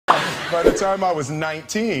By the time I was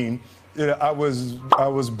 19, I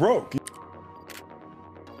was broke.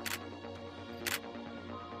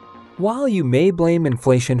 While you may blame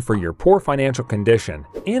inflation for your poor financial condition,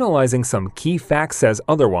 analyzing some key facts says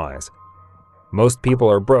otherwise. Most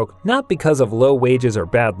people are broke not because of low wages or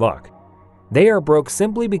bad luck. They are broke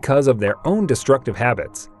simply because of their own destructive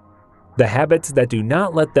habits, the habits that do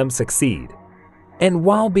not let them succeed. And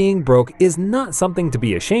while being broke is not something to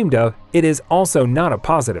be ashamed of, it is also not a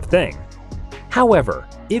positive thing. However,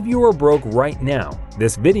 if you are broke right now,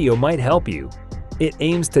 this video might help you. It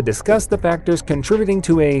aims to discuss the factors contributing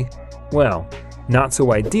to a, well, not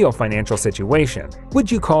so ideal financial situation,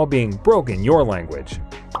 which you call being broke in your language.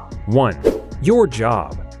 1. Your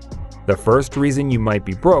job. The first reason you might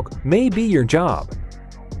be broke may be your job.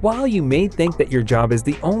 While you may think that your job is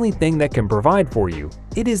the only thing that can provide for you,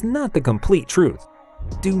 it is not the complete truth.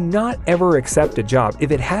 Do not ever accept a job if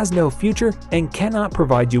it has no future and cannot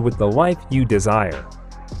provide you with the life you desire.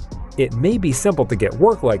 It may be simple to get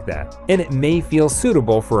work like that, and it may feel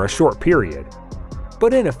suitable for a short period.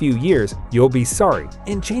 But in a few years, you'll be sorry,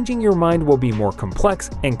 and changing your mind will be more complex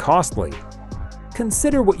and costly.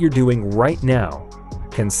 Consider what you're doing right now.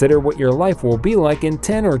 Consider what your life will be like in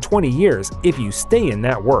 10 or 20 years if you stay in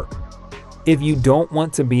that work. If you don't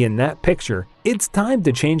want to be in that picture, it's time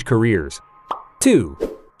to change careers. 2.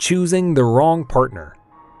 Choosing the wrong partner.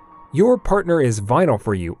 Your partner is vital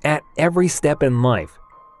for you at every step in life.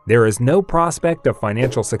 There is no prospect of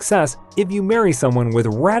financial success if you marry someone with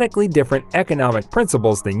radically different economic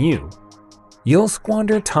principles than you. You'll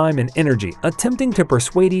squander time and energy attempting to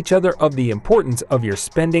persuade each other of the importance of your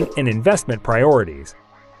spending and investment priorities.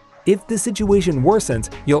 If the situation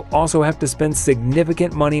worsens, you'll also have to spend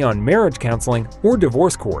significant money on marriage counseling or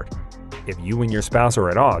divorce court. If you and your spouse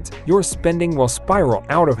are at odds, your spending will spiral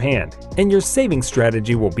out of hand, and your saving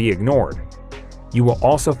strategy will be ignored. You will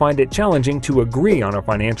also find it challenging to agree on a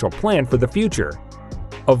financial plan for the future.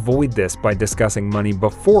 Avoid this by discussing money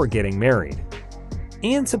before getting married.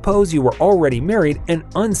 And suppose you were already married and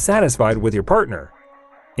unsatisfied with your partner.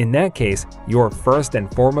 In that case, your first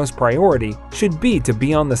and foremost priority should be to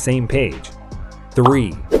be on the same page.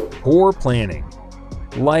 3. Poor planning.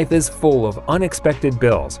 Life is full of unexpected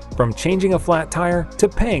bills, from changing a flat tire to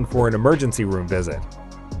paying for an emergency room visit.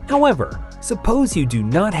 However, suppose you do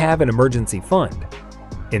not have an emergency fund.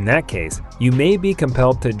 In that case, you may be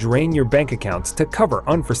compelled to drain your bank accounts to cover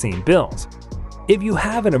unforeseen bills. If you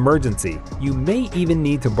have an emergency, you may even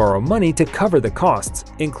need to borrow money to cover the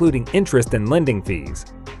costs, including interest and lending fees.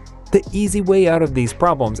 The easy way out of these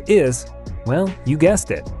problems is, well, you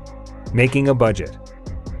guessed it, making a budget.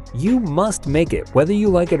 You must make it whether you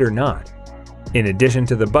like it or not. In addition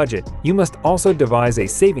to the budget, you must also devise a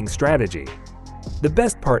saving strategy. The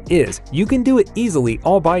best part is you can do it easily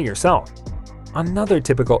all by yourself. Another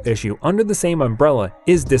typical issue under the same umbrella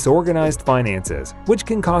is disorganized finances, which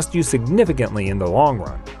can cost you significantly in the long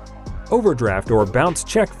run. Overdraft or bounce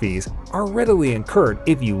check fees are readily incurred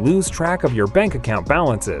if you lose track of your bank account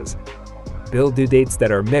balances. Bill due dates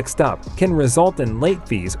that are mixed up can result in late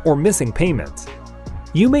fees or missing payments.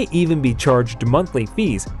 You may even be charged monthly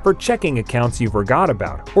fees for checking accounts you forgot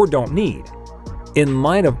about or don't need. In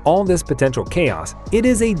light of all this potential chaos, it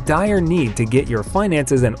is a dire need to get your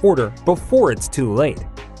finances in order before it's too late.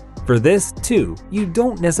 For this, too, you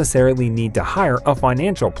don't necessarily need to hire a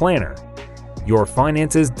financial planner. Your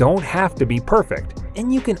finances don't have to be perfect,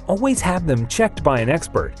 and you can always have them checked by an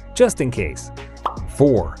expert, just in case.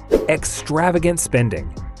 4. Extravagant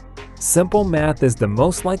spending. Simple math is the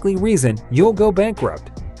most likely reason you'll go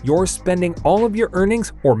bankrupt. You're spending all of your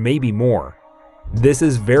earnings or maybe more. This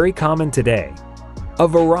is very common today. A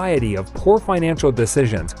variety of poor financial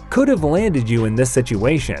decisions could have landed you in this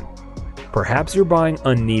situation. Perhaps you're buying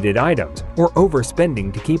unneeded items or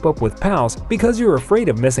overspending to keep up with pals because you're afraid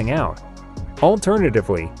of missing out.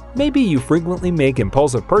 Alternatively, maybe you frequently make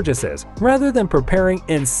impulsive purchases rather than preparing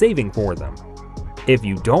and saving for them. If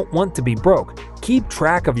you don't want to be broke, keep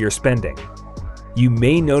track of your spending. You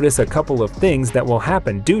may notice a couple of things that will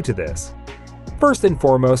happen due to this. First and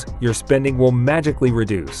foremost, your spending will magically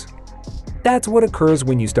reduce. That's what occurs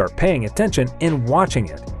when you start paying attention and watching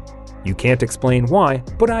it. You can't explain why,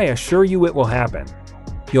 but I assure you it will happen.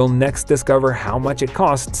 You'll next discover how much it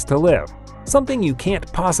costs to live, something you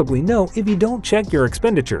can't possibly know if you don't check your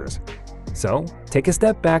expenditures. So, take a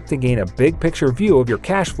step back to gain a big picture view of your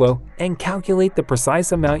cash flow and calculate the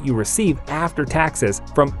precise amount you receive after taxes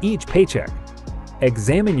from each paycheck.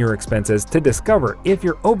 Examine your expenses to discover if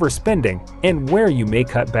you're overspending and where you may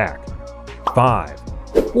cut back. 5.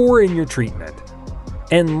 Poor in your treatment.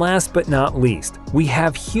 And last but not least, we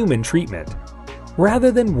have human treatment.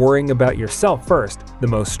 Rather than worrying about yourself first, the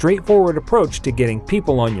most straightforward approach to getting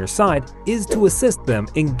people on your side is to assist them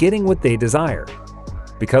in getting what they desire.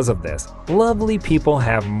 Because of this, lovely people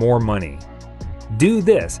have more money. Do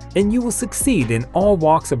this and you will succeed in all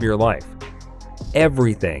walks of your life.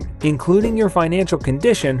 Everything, including your financial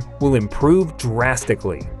condition, will improve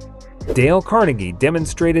drastically. Dale Carnegie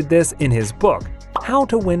demonstrated this in his book, How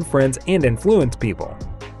to Win Friends and Influence People.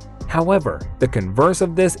 However, the converse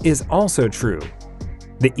of this is also true.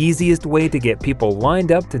 The easiest way to get people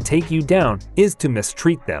lined up to take you down is to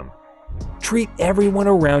mistreat them. Treat everyone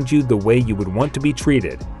around you the way you would want to be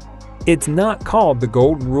treated. It's not called the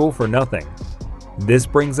golden rule for nothing. This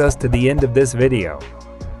brings us to the end of this video.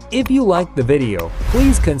 If you liked the video,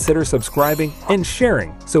 please consider subscribing and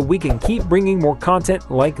sharing so we can keep bringing more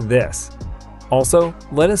content like this. Also,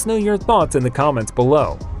 let us know your thoughts in the comments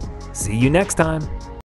below. See you next time!